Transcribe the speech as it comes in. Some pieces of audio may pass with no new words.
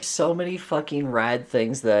So many fucking rad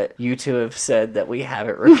things that you two have said that we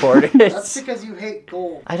haven't recorded. That's because you hate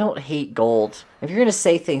gold. I don't hate gold. If you're gonna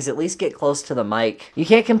say things, at least get close to the mic. You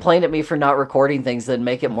can't complain at me for not recording things, then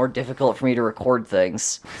make it more difficult for me to record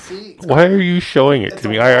things. See? Why are you showing it to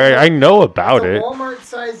me? I know about it. It's a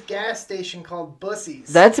Walmart-sized gas station called Bussies.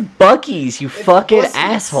 That's Buc-ee's, you fucking Buc-ee's.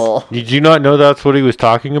 asshole. Did you not know that's what he was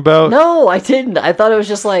talking about? No, I didn't. I thought it was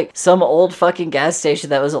just like some old fucking gas station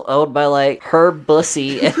that was owned by like Herb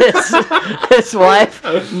Bussey and his wife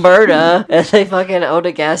Murda, and they fucking owned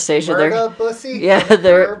a gas station. Murda Bussy? Yeah,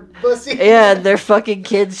 they're Herb Bussy? yeah, their fucking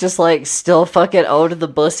kids just like still fucking own the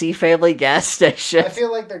Bussey family gas station. I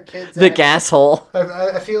feel like their kids... The gas hole.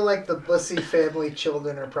 I feel like the Bussy family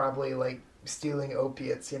children are probably like stealing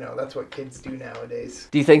opiates. You know, that's what kids do nowadays.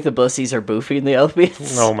 Do you think the Bussies are boofing the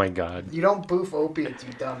opiates? Oh my god. You don't boof opiates,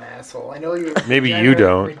 you dumb asshole. I know you're a Maybe you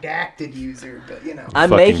don't. redacted user, but you know.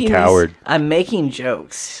 I'm Fucking making coward. I'm making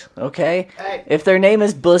jokes, okay? Hey, If their name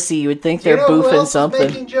is Bussy, you would think do you they're know who boofing else is something.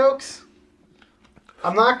 making jokes?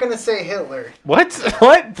 I'm not gonna say Hitler. What?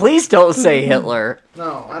 What? Please don't say Hitler.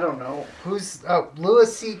 No, I don't know.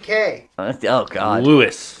 Louis C.K. Oh God,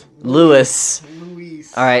 Lewis. Lewis.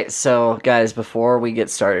 Louis. All right, so guys, before we get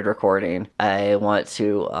started recording, I want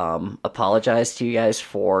to apologize to you guys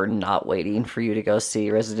for not waiting for you to go see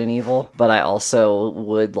Resident Evil, but I also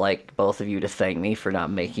would like both of you to thank me for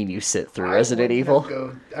not making you sit through Resident Evil.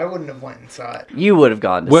 I wouldn't have went and saw it. You would have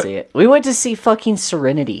gone to What? see it. We went to see fucking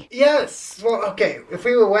Serenity. Yes. Well, okay. If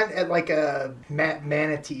we went at like a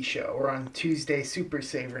Manatee show or on Tuesday Super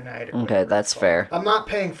Saver Night. Or Okay, whatever that's it's called. fair. I'm not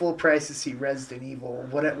paying full price to see Resident Evil.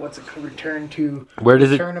 What's it called? Where does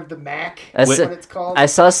it? Return of the Mac? That's Is it. what it's called. I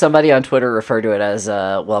saw somebody on Twitter refer to it as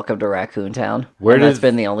Welcome to Raccoon Town. Where and that's does-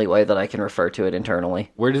 been the only way that I can refer to it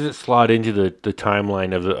internally. Where does it slot into the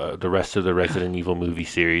timeline of the rest of the Resident Evil movie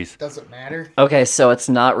series? Doesn't matter. Okay, so it's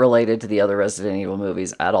not related to the other Resident Evil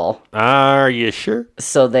movies at all. Are you sure?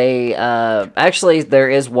 So they, actually, there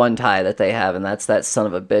is one tie that they have, and that's that son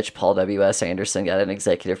of a bitch, Paul W.S. Anderson, got an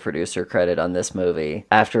executive producer credit on this movie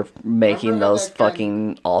after making Remember those that guy-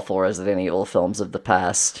 fucking awful Resident Evil films of the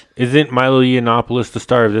past. Isn't Milo Yiannopoulos the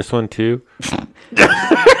star of this one too?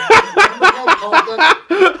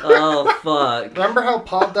 Oh, fuck. Remember how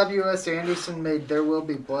Paul W.S. Anderson made There Will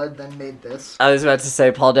Be Blood, then made this? I was about to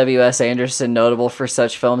say Paul W.S. Anderson, notable for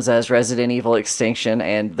such films as Resident Evil Extinction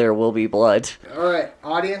and There Will Be Blood. Alright,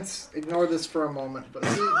 audience, ignore this for a moment. But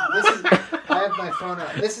see, this is... I have my phone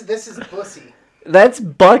out. This is Bussy. That's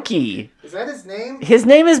Bucky. Is that his name? His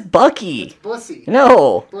name is Bucky. Bussy.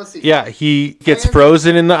 No. Bussy. Yeah, he gets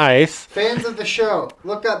frozen in the ice. Fans of the show,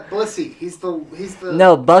 look up Bussy. He's the...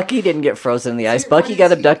 No, Bucky didn't get frozen in the ice. See, what Bucky is got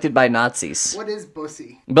he? abducted by Nazis. What is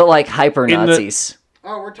Bussy? But like hyper Nazis.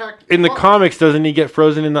 Oh, we're talking... In the oh, comics, doesn't he get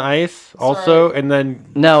frozen in the ice also? Sorry. And then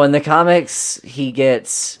No, in the comics, he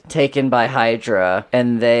gets taken by Hydra,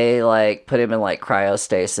 and they like put him in like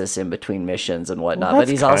cryostasis in between missions and whatnot. that's But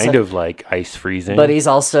he's kind also, of like ice freezing. but he's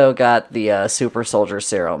also got the super soldier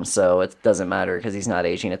serum, so it doesn't matter because he's not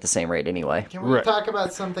aging at the same rate anyway. Can we Right. talk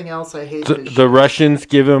about something else I hate? The Russians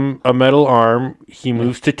give him a metal arm. He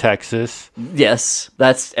moves to Texas. Yes,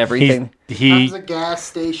 that's everything. He Comes a gas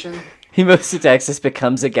station. He moves to Texas,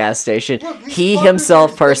 becomes a gas station. Look, these He fuckers are himself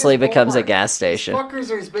as big personally as becomes a Walmart. gas station.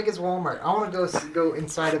 Fuckers are as big as Walmart. I want to go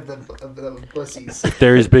inside of the Bussies.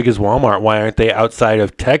 they're as big as Walmart. Why aren't they outside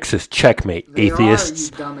of Texas? Checkmate, They atheists.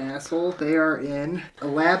 are, you dumb asshole. They are in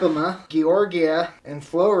Alabama, Georgia, and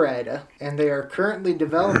Florida, and they are currently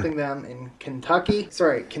developing them in Kentucky,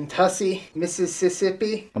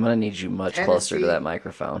 Mississippi, I'm gonna need you much closer to Tennessee. that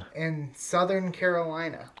microphone. and Southern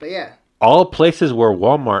Carolina. But yeah, All places where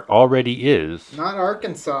Walmart already is. not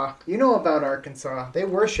Arkansas. You know about Arkansas. They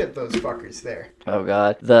worship those fuckers there. Oh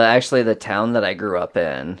god. The town that I grew up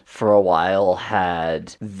in for a while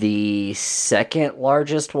had the second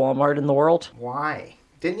largest Walmart in the world. Why?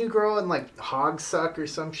 Didn't you grow in like Hogsuck or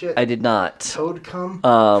some shit? I did not.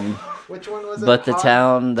 Toadcum? Which one was it? but the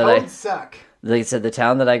town that Toadsuck. They said the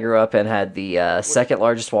town that I grew up in had the second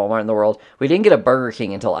largest Walmart in the world. We didn't get a Burger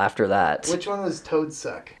King until after that. Which one was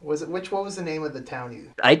Toadsuck? What was the name of the town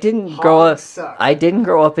you? I didn't grow up. Hogsuck. I didn't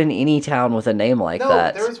grow up in any town with a name like No,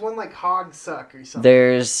 that. there was one like Hogsuck or something.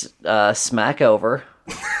 There's Smackover.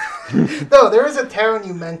 No, there was a town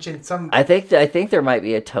you mentioned. I think there might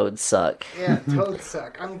be a Toad Suck. Yeah,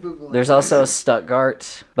 Toadsuck. I'm googling. There's also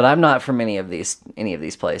Stuttgart, but I'm not from any of these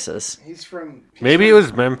places. He's from. Maybe it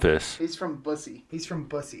was Memphis. He's from Bussy. He's from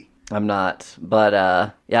Bussy. I'm not. But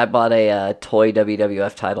yeah, I bought a toy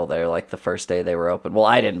WWF title there like the first day they were open. Well,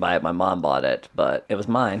 I didn't buy it. My mom bought it, but it was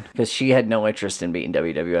mine because she had no interest in being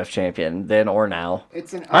WWF champion then or now.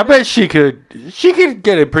 It's an I bet she could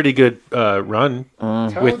get a pretty good run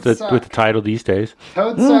with the title these days.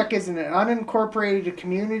 Toadsuck is an unincorporated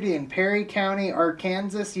community in Perry County,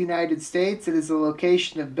 Arkansas, United States. It is the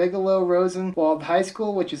location of Bigelow Rosenwald High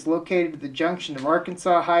School, which is located at the junction of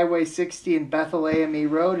Arkansas Highway 60 and Bethel AME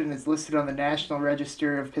Road, and is listed on the National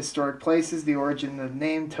Register of Historic Places. The origin of the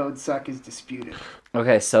name Toadsuck is disputed.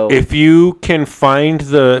 Okay, so If you can find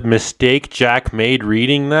the mistake Jack made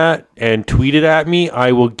reading that and tweet it at me,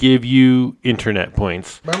 I will give you internet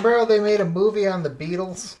points. Remember how they made a movie on the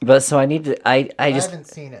Beatles? but so I need to I just haven't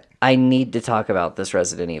seen it. I need to talk about this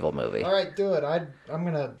Resident Evil movie. All right, do it. I'm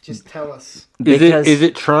gonna just tell us. Is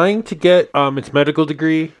it trying to get its medical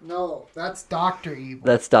degree? No, that's Dr. Evil.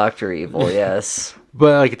 That's Dr. Evil, yes.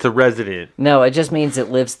 But like it's a resident. No, it just means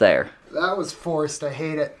it lives there. That was forced. I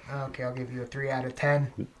hate it. Okay, I'll give you a 3 out of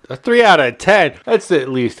 10. A 3 out of 10. That's at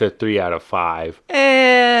least a 3 out of 5.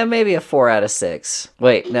 Maybe a 4 out of 6.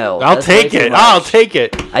 Wait, no. I'll that's way take too it. much. I'll take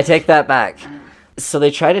it. I take that back. So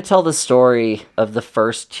they try to tell the story of the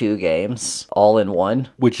first 2 games all in one.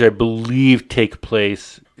 Which I believe take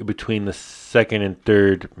place between the second and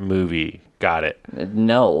third movie. Got it.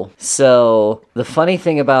 No. So the funny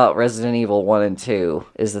thing about Resident Evil 1 and 2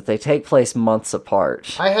 is that they take place months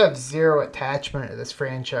apart. I have zero attachment to this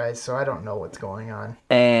franchise, so I don't know what's going on.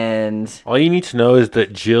 And All you need to know is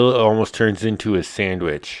that Jill almost turns into a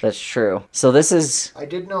sandwich. that's true. So this is I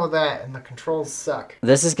did know that, and the controls suck.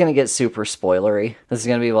 going to get super spoilery. This is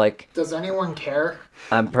going to be like, Does anyone care?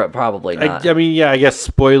 I'm probably not. I mean, yeah, I guess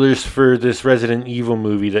spoilers for this Resident Evil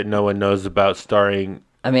movie that no one knows about starring...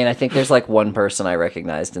 I mean, I think there's like one person I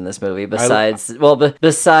recognized in this movie besides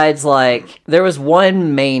like there was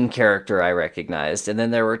one main character I recognized and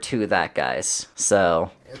then there were 2 that guys.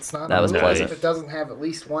 So It's not. That was a movie pleasant. if it doesn't have at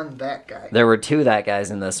least one that guy. there were 2 that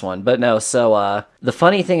guys in this one. But no, so the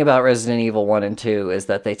funny thing about Resident Evil 1 and 2 is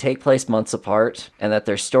that they take place months apart and that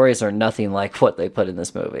their stories are nothing like what they put in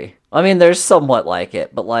this movie. I mean, there's somewhat like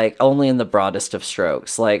it, but like only in the broadest of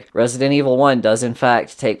strokes. Like Resident Evil 1 does in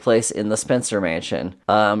fact take place in the Spencer Mansion.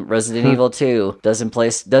 Resident Evil 2 does in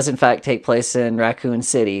fact take place in Raccoon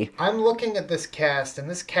City, I'm looking at this cast, and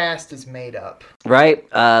this cast is made up. right?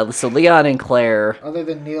 So Leon and Claire Other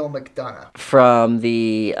than Neil McDonough. from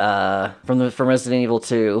Resident Evil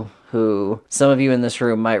 2, who some of you in this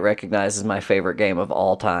room might recognize as my favorite game of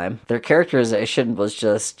all time. Their characterization was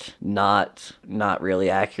just not really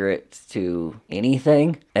accurate to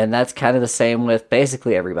anything, and that's kind of the same with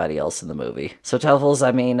basically everybody else in the movie. So Tuffles,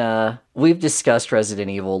 I mean, we've discussed Resident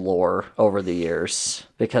Evil lore over the years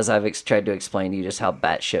because I've tried to explain to you just how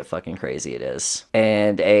batshit fucking crazy it is.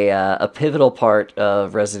 And a pivotal part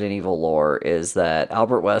of Resident Evil lore is that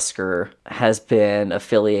Albert Wesker has been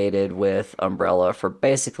affiliated with Umbrella for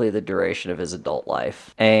basically the duration of his adult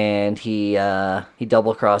life. And he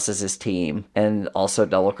double crosses his team and also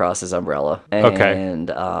double crosses Umbrella.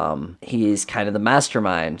 And he's kind of the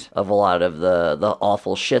mastermind of a lot of the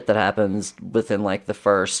awful shit that happens within like the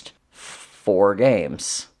first 5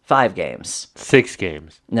 games. 6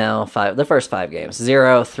 games. No, 5. The first 5 games.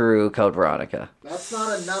 0 through Code Veronica. That's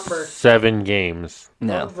not a number. 7 games.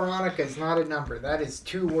 No. Code Veronica is not a number. That is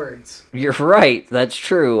 2 words. You're right. That's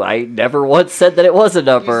true. I never once said that it was a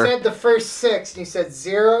number. You said the first 6, and you said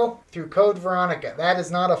 0 through Code Veronica. That is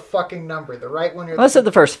not a fucking number. The right one. I said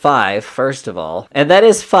the first 5, first of all. And that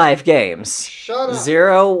is 5 games. Shut up.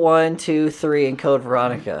 0, 1, 2, 3, and Code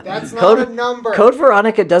Veronica. That's not a number. Code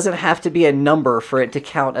Veronica doesn't have to be a number for it to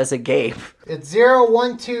count as a game. It's 0,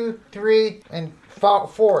 1, 2, 3, and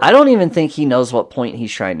 4. I don't even think he knows what point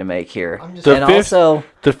he's trying to make here. I'm just- And also,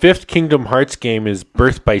 The 5th Kingdom Hearts game is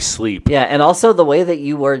Birth by Sleep. yeah, and also the way that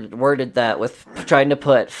you worded that with trying to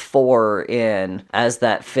put 4 in as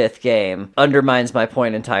that 5th game undermines my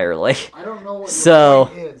point entirely. I don't know what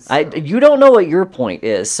So, your point is. you don't know what your point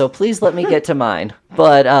is, so please let me get to mine.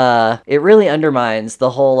 But it really undermines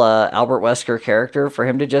the whole Albert Wesker character for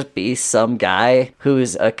him to just be some guy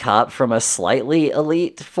who's a cop from a slightly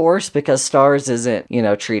elite force, because STARS isn't,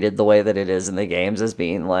 treated the way that it is in the games as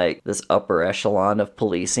being like this upper echelon of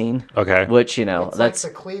policing. Okay. Which, It's that's...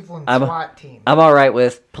 like the Cleveland I'm- SWAT team. I'm all right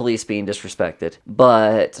with police being disrespected,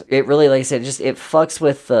 but it really, like I said, it fucks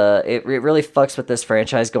with it really fucks with this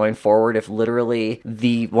franchise going forward. If literally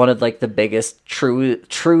one of like the biggest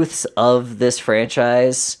truths of this franchise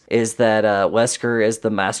guys is that Wesker is the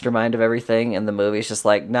mastermind of everything, and the movie's just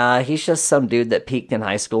like, nah, he's just some dude that peaked in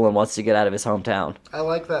high school and wants to get out of his hometown. I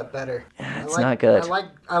like that better. It's not good.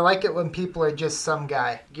 I like it when people are just some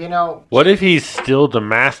guy. You know. What if he's still the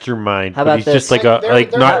mastermind, How but about he's this? just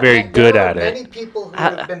like not very good at it? Many people who would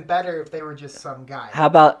have been better if they were just some guy. How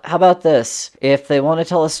about this? If they want to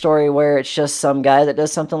tell a story where it's just some guy that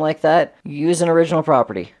does something like that, use an original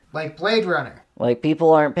property. Like Blade Runner. Like,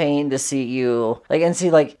 people aren't paying to see you, like, and see,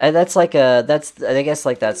 like, that's I guess,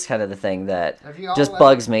 like, that's kind of the thing that just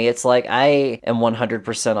bugs me. It's like, I am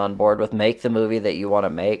 100% on board with make the movie that you want to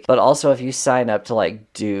make, but also if you sign up to,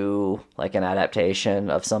 like, do, like, an adaptation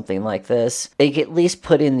of something like this, they at least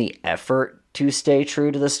put in the effort to stay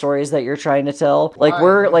true to the stories that you're trying to tell. Like,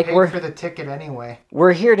 we're for the ticket anyway.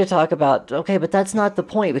 We're here to talk about, okay, but that's not the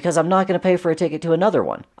point, because I'm not going to pay for a ticket to another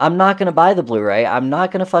one. I'm not going to buy the Blu-ray. I'm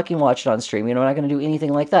not going to fucking watch it on streaming. I'm not going to do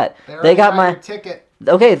anything like that. They got my ticket.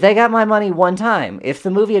 Okay, they got my money one time. If the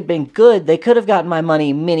movie had been good, they could have gotten my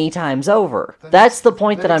money many times over. That's the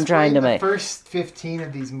point that I'm trying to make. The first 15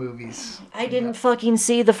 of these movies. I didn't fucking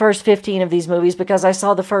see the first 15 of these movies because I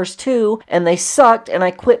saw the first 2 and they sucked and I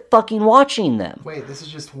quit fucking watching them. Wait, this is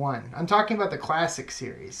just one. I'm talking about the classic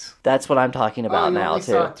series. That's what I'm talking about now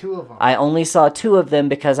too. I only saw 2 of them. I only saw 2 of them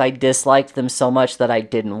because I disliked them so much that I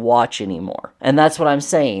didn't watch anymore. And that's what I'm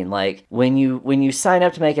saying. Like, when you sign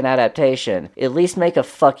up to make an adaptation, at least make a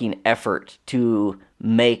fucking effort to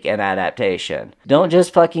make an adaptation. Don't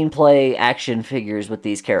just fucking play action figures with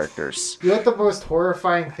these characters. You know what the most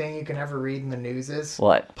horrifying thing you can ever read in the news is?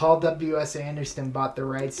 What? Paul W.S. Anderson bought the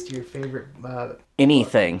rights to your favorite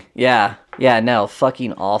anything. Yeah, no,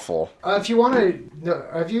 fucking awful. If you want to,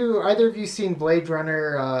 have either of you seen Blade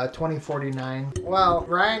Runner 2049? Well,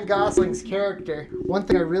 Ryan Gosling's character, one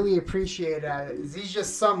thing I really appreciate at it is he's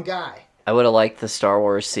just some guy. I would have liked the Star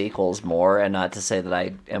Wars sequels more, and not to say that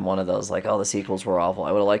I am one of those, like, oh, the sequels were awful.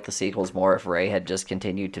 I would have liked the sequels more if Rey had just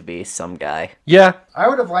continued to be some guy. Yeah. I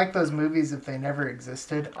would have liked those movies if they never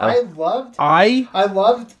existed. Oh. I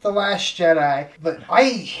loved The Last Jedi, but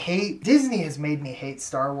Disney has made me hate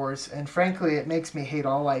Star Wars, and frankly, it makes me hate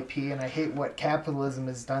all IP, and I hate what capitalism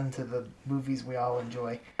has done to the movies we all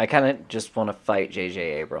enjoy. I kind of just want to fight J.J.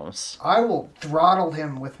 Abrams. I will throttle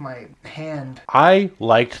him with my hand. I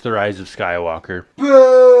liked The Rise of Skywalker.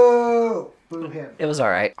 Boo! Boo him. It was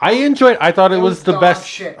alright. I thought it was the best.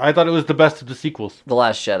 Shit. I thought it was the best of the sequels. The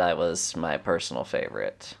Last Jedi was my personal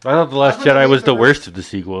favorite. I thought The Last Jedi was the worst of the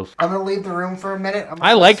sequels. I'm gonna leave the room for a minute.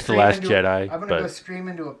 I liked The Last Jedi. I'm gonna go scream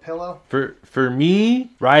into a pillow. For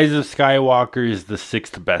me, Rise of Skywalker is the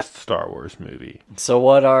 6th best Star Wars movie. So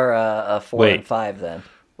what are 4 and 5 then?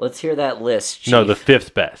 Let's hear that list, Chief. No, the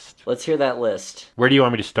 5th best. Let's hear that list. Where do you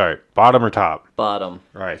want me to start? Bottom or top? Bottom.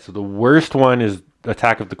 All right, so the worst one is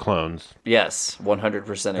Attack of the Clones. Yes,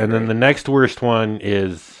 100% agree. And then the next worst one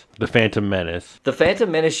is The Phantom Menace. The Phantom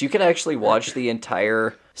Menace, you can actually watch the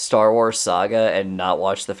entire Star Wars saga and not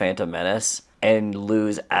watch The Phantom Menace and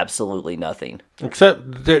lose absolutely nothing.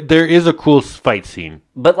 Except there is a cool fight scene.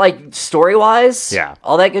 But, like, story-wise, yeah,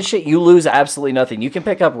 all that good shit, you lose absolutely nothing. You can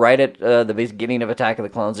pick up right at the beginning of Attack of the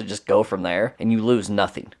Clones and just go from there, and you lose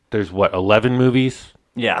nothing. There's, 11 movies?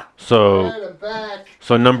 Yeah. So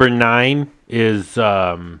number 9 is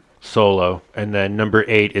Solo, and then number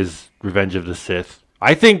 8 is Revenge of the Sith.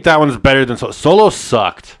 I think that one's better than Solo. Solo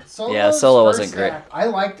sucked. Solo wasn't great.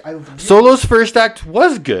 Solo's first act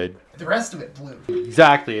was good. The rest of it blew.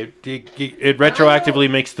 Exactly. It retroactively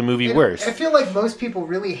makes the movie worse. I feel like most people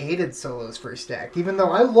really hated Solo's first act, even though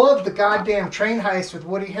I loved the goddamn train heist with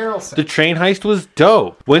Woody Harrelson. The train heist was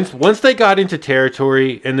dope. Once they got into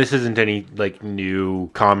territory, and this isn't any new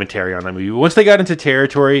commentary on that movie, but once they got into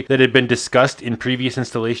territory that had been discussed in previous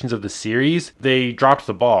installations of the series, they dropped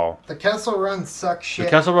the ball. The Kessel Run sucks shit. The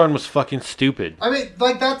Kessel Run was fucking stupid. I mean,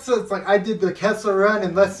 it's like I did the Kessel Run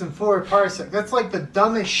in less than 4 parsecs. That's like the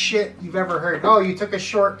dumbest shit you've ever heard. Oh, you took a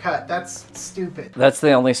shortcut. That's stupid. That's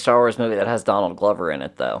the only Star Wars movie that has Donald Glover in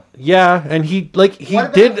it, though. Yeah, and he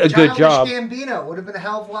did a good job. Gambino would have been a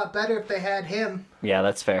hell of a lot better if they had him. Yeah,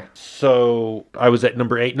 that's fair. So I was at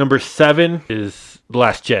number 8. Number 7 is The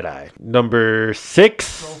Last Jedi. Number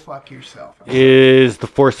 6 Go fuck yourself. is The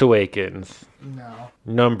Force Awakens. No.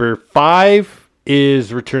 Number 5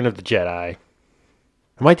 is Return of the Jedi.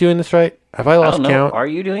 Am I doing this right? Have I lost count? Are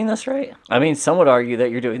you doing this right? I mean, some would argue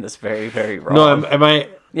that you're doing this very, very wrong. No, am I?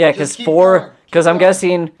 Yeah, because 4 Because I'm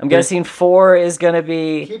guessing 4 is gonna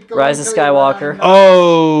be Keep going Rise of until you run Skywalker. out of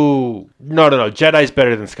Oh no! Jedi's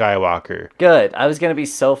better than Skywalker. Good. I was gonna be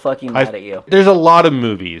so fucking mad at you. There's a lot of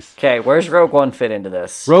movies. Okay, where's Rogue One fit into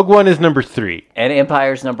this? Rogue One is number 3. And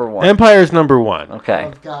Empire's number 1. Empire's number 1. Okay.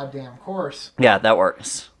 Of goddamn course. Yeah, that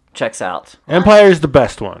works. Checks out. Empire's the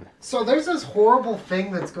best one. So there's this horrible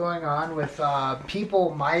thing that's going on with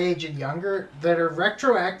people my age and younger that are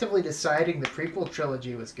retroactively deciding the prequel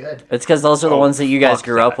trilogy was good. It's because those are the ones that you guys fuck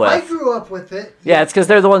grew up that. I with. grew up with it. Yeah, it's because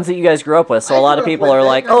they're the ones that you guys grew up with. So I a lot grew of up people with are it,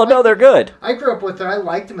 like, and I oh, no, liked they're good. I grew up with it. I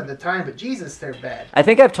liked them at the time, but Jesus, they're bad. I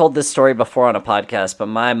think I've told this story before on a podcast, but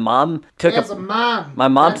my mom took As a mom, my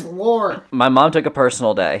mom- that's lore. my mom took a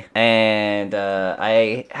personal day, and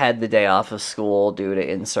I had the day off of school due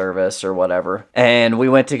to in-service or whatever, and we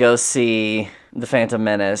went to go see The Phantom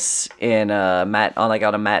Menace on a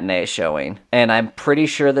matinee showing, and I'm pretty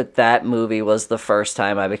sure that movie was the first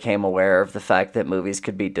time I became aware of the fact that movies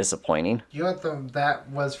could be disappointing, You know what that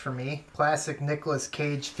was for me? Classic Nicolas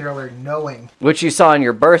Cage thriller, Knowing. which you saw on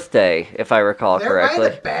your birthday, if I recall I correctly.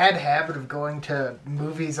 had a bad habit of going to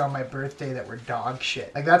movies on my birthday that were dog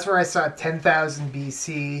shit. Like, that's where I saw 10,000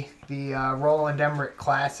 BC, the Roland Emmerich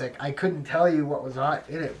classic. I couldn't tell you what was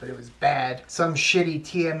in it, but it was bad. Some shitty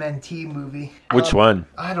TMNT movie. Which one?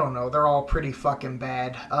 I don't know. They're all pretty fucking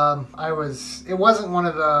bad. It wasn't one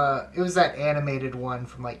of it was that animated one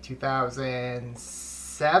from like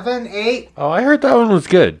 2007, 8. Oh, I heard that one was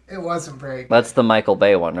good. It wasn't very good. That's the Michael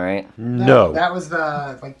Bay one, right? No. That was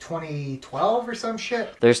the, like, 2012 or some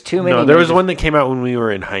shit. There's too many. No, there was movies- one that came out when we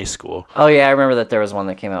were in high school. Oh yeah, I remember that there was one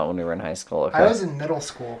that came out when we were in high school. Okay. I was in middle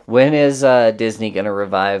school. When is Disney gonna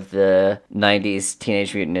revive the '90s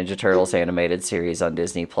Teenage Mutant Ninja Turtles animated series on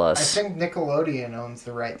Disney I Plus? think Nickelodeon owns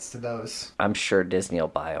the rights to those. I'm sure Disney will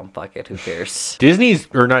buy them. Fuck it, who cares?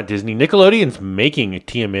 Nickelodeon's making a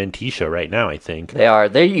TMNT show right now, I think.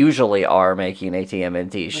 They usually are making a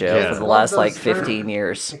TMNT show kids for the love last those like turtles. 15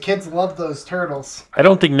 years. The kids love those turtles. I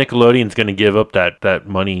don't think Nickelodeon's going to give up that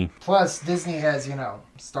money. Plus, Disney has,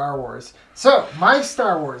 Star Wars. So, my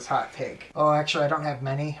Star Wars hot take. Oh, actually, I don't have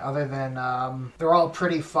many other than they're all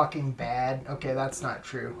pretty fucking bad. Okay, that's not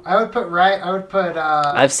true. I would put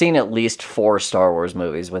I've seen at least 4 Star Wars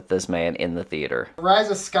movies with this man in the theater. Rise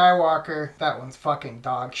of Skywalker. That one's fucking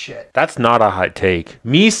dog shit. That's not a hot take.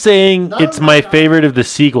 Me saying No, it's no, my no. favorite of the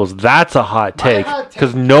sequels, that's a hot My take. hot take-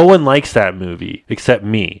 Because no one likes that movie except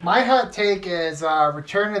me. My hot take is not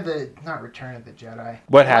Return of the Jedi.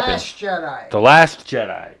 What happened? Last Jedi. The Last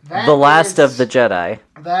Jedi. That The Last of is- the Jedi.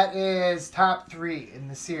 That is top 3 in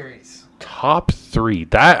the series. Top 3.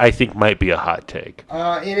 That, I think, might be a hot take.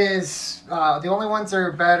 It is, the only ones that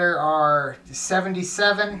are better are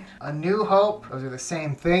 77, A New Hope, those are the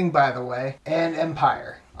same thing, by the way, and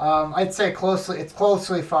Empire. I'd say it's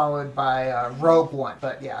closely followed by Rogue One,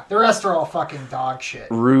 but yeah, the rest are all fucking dog shit.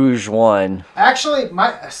 Rouge One. Actually,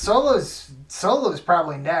 my Solo's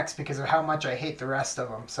probably next because of how much I hate the rest of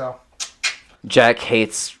them, so... Jack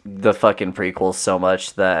hates the fucking prequels so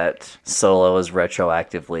much that Solo is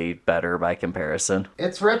retroactively better by comparison.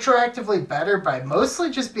 It's retroactively better by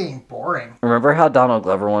mostly just being boring. Remember how Donald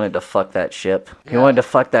Glover wanted to fuck that ship? He Yeah. wanted to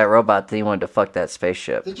fuck that robot, then he wanted to fuck that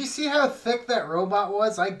spaceship. Did you see how thick that robot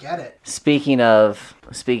was? I get it. Speaking of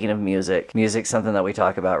music's something that we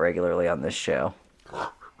talk about regularly on this show.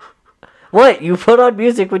 What? You put on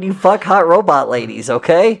music when you fuck hot robot ladies,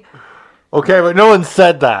 okay? Okay, but no one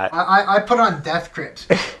said that. I put on Death Grips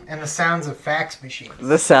and the sounds of fax machines.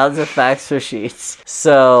 The sounds of fax machines.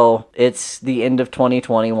 So, it's the end of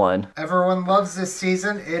 2021. Everyone loves this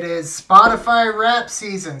season. It is Spotify rap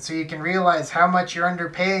season, so you can realize how much you're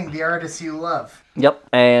underpaying the artists you love. Yep.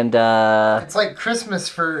 And, It's like Christmas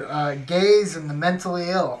for gays and the mentally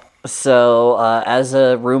ill. so, as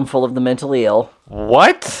a room full of the mentally ill,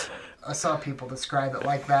 What? I saw people describe it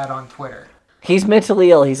like that on Twitter. he's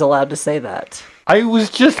mentally ill. He's allowed to say that. I was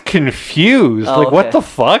just confused. Oh, What okay. the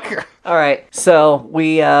fuck? All right, so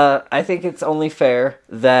I think it's only fair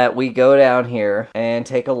that we go down here and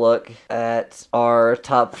take a look at our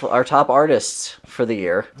top artists for the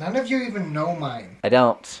year. None of you even know mine. I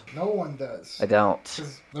don't. No one does. I don't.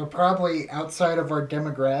 'Cause they're probably outside of our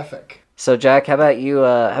demographic. So Jack, how about you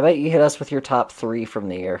hit us with your top 3 from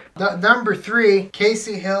the year? Number 3,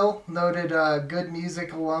 Casey Hill, noted good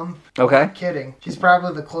music alum. Okay. Not kidding. She's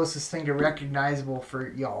probably the closest thing to recognizable for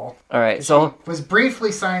y'all. All right. So She was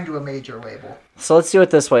briefly signed to a major label. So let's do it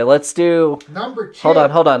this way. Let's do... Number 2.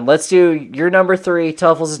 Hold on. Let's do your number 3,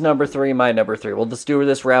 Tuffles' number 3, my number 3. We'll just do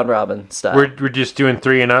this round robin style. We're just doing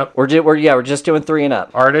 3 and up. We're just doing 3 and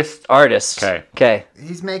up. Artist. Okay.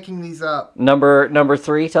 He's making these up. Number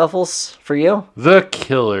 3, Tuffles, for you. The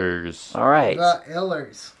Killers. All right. The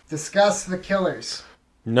Illers. Discuss the Killers.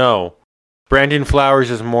 No. Brandon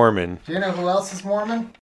Flowers is Mormon. Do you know who else is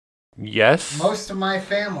Mormon? Yes. Most of my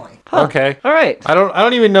family. Huh. Okay. All right. I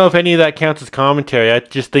don't even know if any of that counts as commentary. I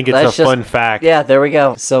just think it's That's a fun fact. Yeah, there we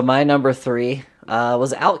go. So my number 3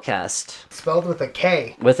 was Outkast. Spelled with a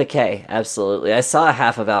K. With a K, absolutely. I saw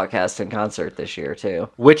half of Outkast in concert this year, too.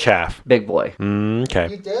 Which half? Big Boy. Okay.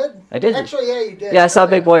 You did? I did. Actually, yeah, you did. Yeah, I saw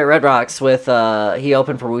Big Boy at Red Rocks with, he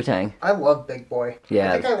opened for Wu-Tang. I love Big Boy.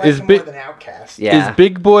 Yeah. I think I like Is him Big- more than Outkast. Yeah. Is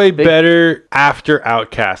Big Boy better after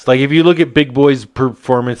Outkast? Like, if you look at Big Boy's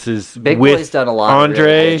performances Big with Boy's done a lot of Andre,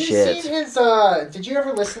 really Have good you shit. seen his, did you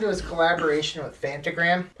ever listen to his collaboration with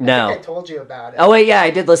Fantagram? No. I think I told you about it. Oh, wait, yeah, I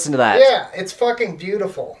did listen to that. Yeah, it's fucking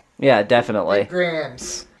beautiful. Yeah, definitely.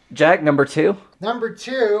 Grams. Jack, number 2? Number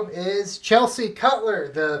 2 is Chelsea Cutler,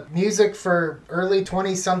 the music for early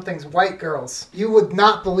 20-somethings white girls. You would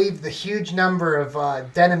not believe the huge number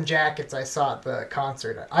of denim jackets I saw at the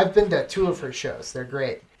concert. I've been to 2 of her shows. They're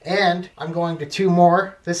great. And I'm going to 2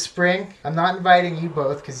 more this spring. I'm not inviting you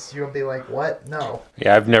both because you'll be like, what? No.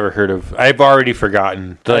 yeah, I've never heard of. I've already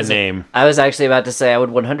forgotten the name. I was actually about to say I would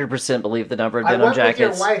 100% believe the number of I denim went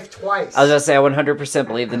jackets. with your wife twice. I was going to say I 100%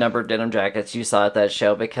 believe the number of denim jackets you saw at that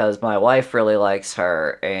show because my wife really likes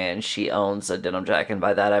her and she owns a denim jacket. And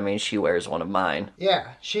by that I mean she wears one of mine.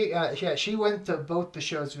 Yeah, she went to both the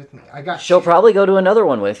shows with me. She'll probably go to another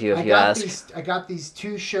one with you if you ask. I got these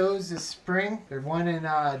 2 shows this spring. There's one in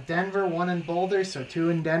Denver, one in Boulder, so 2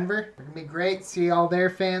 in Denver. They're gonna be great. See y'all there,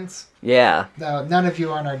 fans. Yeah. No, none of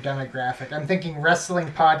you on our demographic. I'm thinking wrestling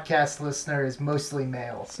podcast listener is mostly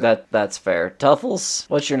male. So. That's fair. Tuffles,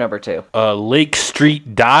 what's your number 2? Lake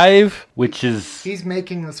Street Dive, which is He's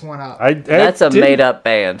making this one up. That's a made-up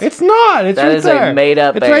band. It's not. It's That right is there. a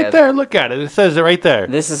made-up It's band. right there. Look at it. It says it right there.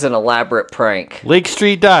 This is an elaborate prank. Lake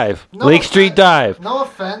Street Dive. No Lake Street offense- Dive. No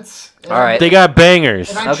offense. All right. They got bangers.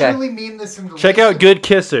 And I Okay. truly mean this in the Check least out Good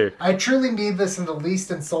Kisser. I truly mean this in the least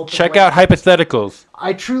insulting Check way. out Hypotheticals.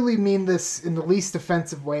 I truly mean this in the least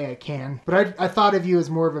offensive way I can. But I thought of you as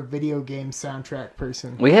more of a video game soundtrack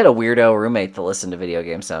person. We had a weirdo roommate that listened to video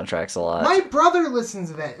game soundtracks a lot. My brother listens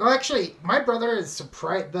to that. Well, actually, my brother is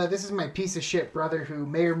surprised. This is my piece of shit brother who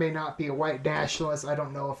may or may not be a white nationalist. I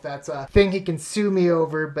don't know if that's a thing he can sue me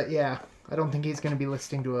over, but yeah. I don't think he's going to be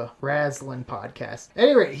listening to a Raslin podcast.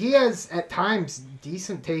 Anyway, he has, at times,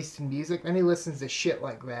 decent taste in music, and he listens to shit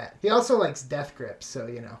like that. He also likes Death Grips, so,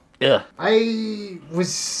 you know. Ugh. I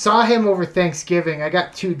saw him over Thanksgiving. I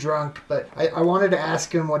got too drunk, but I wanted to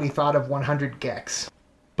ask him what he thought of 100 Gex.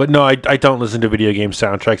 But no, I don't listen to video game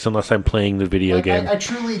soundtracks unless I'm playing the video game. I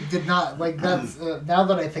truly did not. Like, that's, now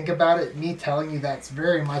that I think about it, me telling you that's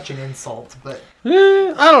very much an insult, but...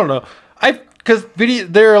 I don't know. Because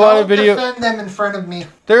there are a lot of video. Don't defend them in front of me.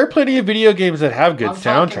 There are plenty of video games that have good I'm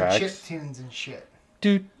talking soundtracks. chip tunes and shit.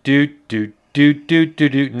 Do do do do do do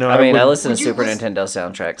do. No, I mean, I wouldn't- listen to would you Super listen- Nintendo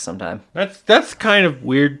soundtracks sometime. That's kind of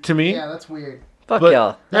weird to me. Yeah, that's weird. Fuck But-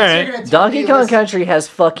 y'all. That's Alright. you're gonna tell Donkey me you Kong listen- Country has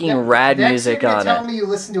fucking rad Next music you're gonna on tell it. me you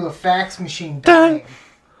listen to a fax machine Dun, dying.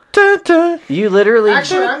 Dun, dun. You literally...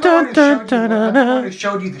 Actually, I'm the one who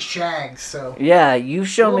showed you the Shags, so... Yeah, you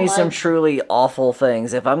show Well, me some I- truly awful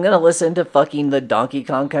things. If I'm gonna listen to fucking the Donkey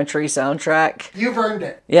Kong Country soundtrack... You've earned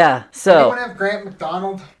it. Yeah, Anyone so... have Grant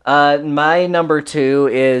McDonald? My number 2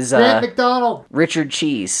 is... Grant McDonald. Richard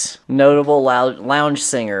Cheese, notable lounge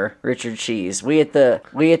singer Richard Cheese. We at the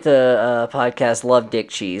podcast love Dick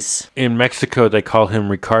Cheese. In Mexico, they call him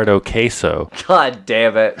Ricardo Queso. God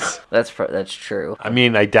damn it, that's true. I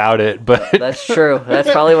mean, I doubt it, but That's true. That's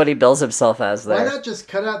probably what he bills himself as Why there. not just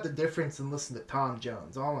cut out the difference and listen to Tom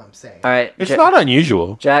Jones? All I'm saying. All right, it's not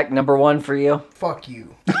unusual. Jack, number 1 for you. Fuck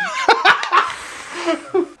you.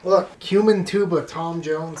 Look, Human Tuba, Tom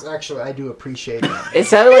Jones. Actually, I do appreciate that. It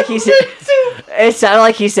sounded like he said. It sounded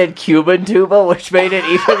like he said Cuban tuba, which made it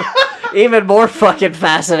even more fucking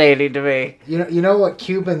fascinating to me. You know what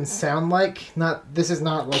Cubans sound like? This is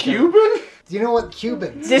not like Cuban? Do you know what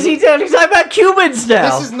Cubans? He's talking about Cubans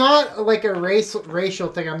now. This is not like a racial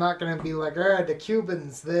thing. I'm not gonna be like, the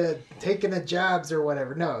Cubans, they're taking the jobs or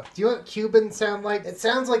whatever. No. Do you know what Cubans sound like? It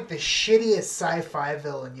sounds like the shittiest sci-fi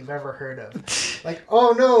villain you've ever heard of. Like,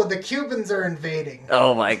 oh no, the Cubans are invading.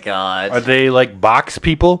 Oh my god. Are they like box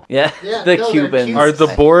people? Yeah, Yeah, the no, they're Cubans. Cubans. Are the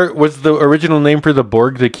Borg? Was the original name for the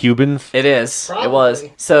Borg the Cubans? It is. It was.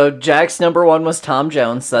 Probably. So Jack's number 1 was Tom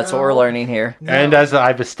Jones. That's what we're No. learning here. No. And as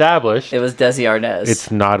I've established, It was Desi Arnaz. It's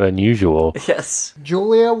not unusual. Yes.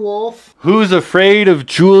 Julia Wolf. Who's afraid of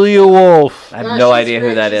Julia Wolf? I have Yeah, no she's idea who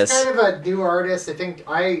great. that She's is. kind of a new artist. I think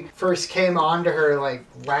I first came on to her like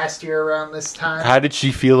last year around this time. How did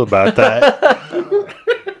she feel about that?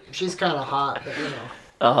 She's kind of hot, but you know.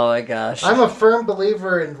 Oh my gosh. I'm a firm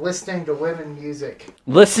believer in listening to women music.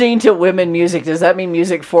 Listening to women music, does that mean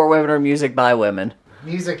music for women or music by women?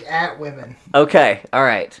 Music at women. Okay, all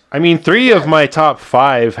right. I mean, 3 of my top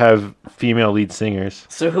 5 have female lead singers.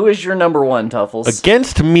 So who is your number one, Tuffles?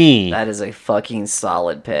 Against me. That is a fucking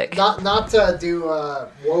solid pick. Not to do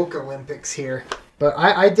woke Olympics here, but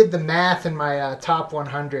I did the math in my top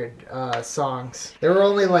 100 songs. There were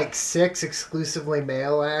only like 6 exclusively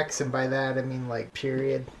male acts, and by that I mean like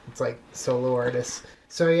period. It's like solo artists.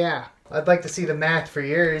 So yeah, I'd like to see the math for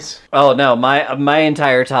yours. Oh no, my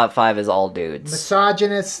entire top 5 is all dudes.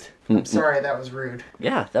 Misogynist. I'm sorry, that was rude.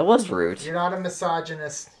 Yeah, that was rude. You're not a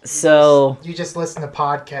misogynist. You just listen to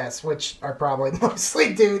podcasts, which are probably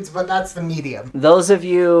mostly dudes, but that's the medium. Those of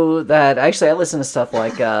you that actually, I listen to stuff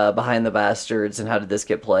like Behind the Bastards and How Did This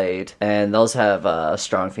Get Played, and those have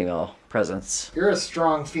strong female presence. You're a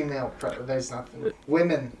strong female. There's nothing.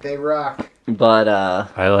 Women, they rock. But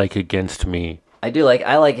I like Against Me. I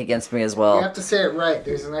like Against Me as You well. have to say it right.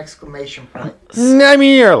 There's an exclamation point. I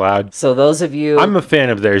mean, you're allowed. So those of you, I'm a fan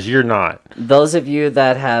of theirs. You're not. those of you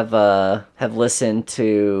that have listened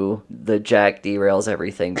to the Jack Derails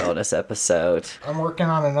Everything bonus episode, I'm working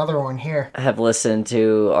on another one here. have listened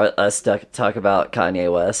to us talk about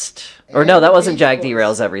Kanye West. Or no, that wasn't Jack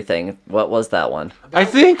Derails Everything. What was that one? I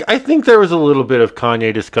think there was a little bit of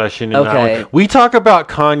Kanye discussion in that Okay. one. We talk about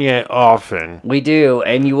Kanye often. We do,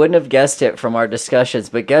 and you wouldn't have guessed it from our discussions,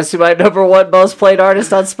 but guess who my number one most played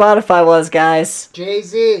artist on Spotify was, guys?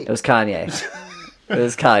 Jay-Z. It was Kanye. It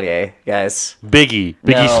was Kanye, guys. Biggie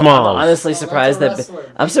No, Smalls. I'm honestly Oh, that's surprised a that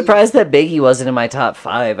wrestler. I'm surprised that Biggie wasn't in my top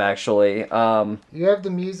 5. Actually, You have the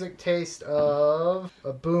music taste of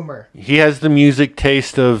a boomer. He has the music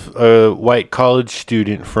taste of a white college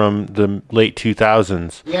student from the late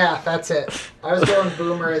 2000s. Yeah, that's it. I was going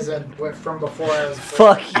boomer as in from before I was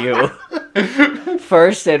born. fuck you.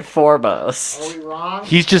 First and foremost, Are we wrong?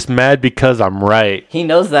 He's just mad because I'm right. he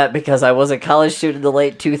knows that because I was a college student in the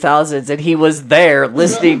late 2000s, and he was there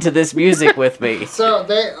listening to this music with me. So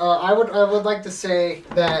I would like to say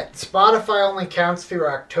that Spotify only counts through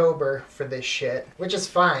October for this shit, which is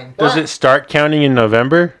fine. Does it start counting in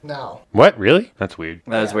November? No. What? Really? That's weird.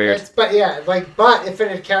 That was weird. But if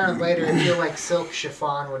it had counted later, I feel like Silk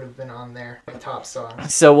Chiffon would have been on there, my top song.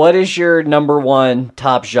 So, what is your number one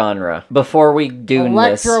top genre? Before we do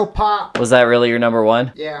this, Electro pop. was that really your number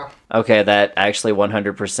one? Yeah. Okay, that actually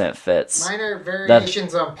 100% fits. Mine are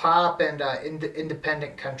variations on pop and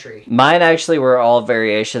independent country. Mine actually were all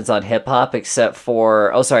variations on hip hop, except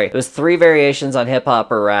for it was 3 variations on hip hop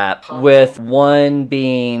or rap, with one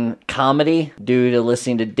being comedy due to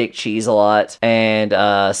listening to Dick Cheese a lot, and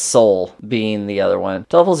soul being the other one.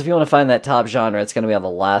 Tuffles, if you want to find that top genre, it's going to be on the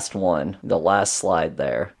last one, the last slide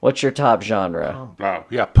there. What's your top genre? Oh,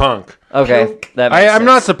 yeah, punk. Okay, that makes I'm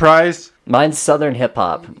not sense. surprised. Mine's Southern hip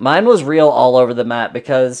hop. Mine was real all over the map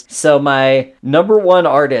because my number one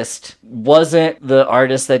artist wasn't the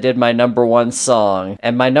artist that did my number one song,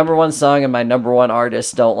 and my number one song and my number one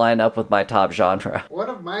artist don't line up with my top genre. One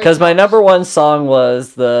of my Because my number one song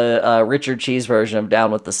was the Richard Cheese version of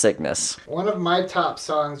Down with the Sickness. One of my top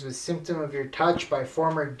songs was "Symptom of Your Touch" by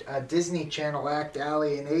former Disney Channel act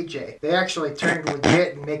Ali and AJ. They actually turned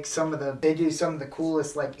legit and they do some of the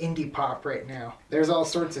coolest like indie pop right now. There's all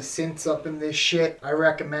sorts of synths up in this shit. I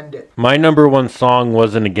recommend it. My number one song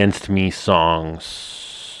was an Against Me song.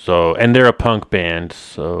 So, and they're a punk band,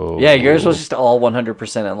 so... Yeah, yours was just all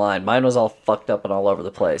 100% in line. Mine was all fucked up and all over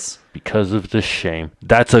the place. Because of the Shame.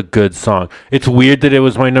 That's a good song. It's weird that it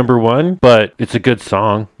was my number one, but it's a good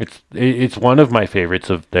song. It's one of my favorites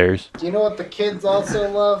of theirs. Do you know what the kids also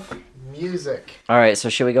love? Music. All right, so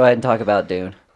should we go ahead and talk about Dune?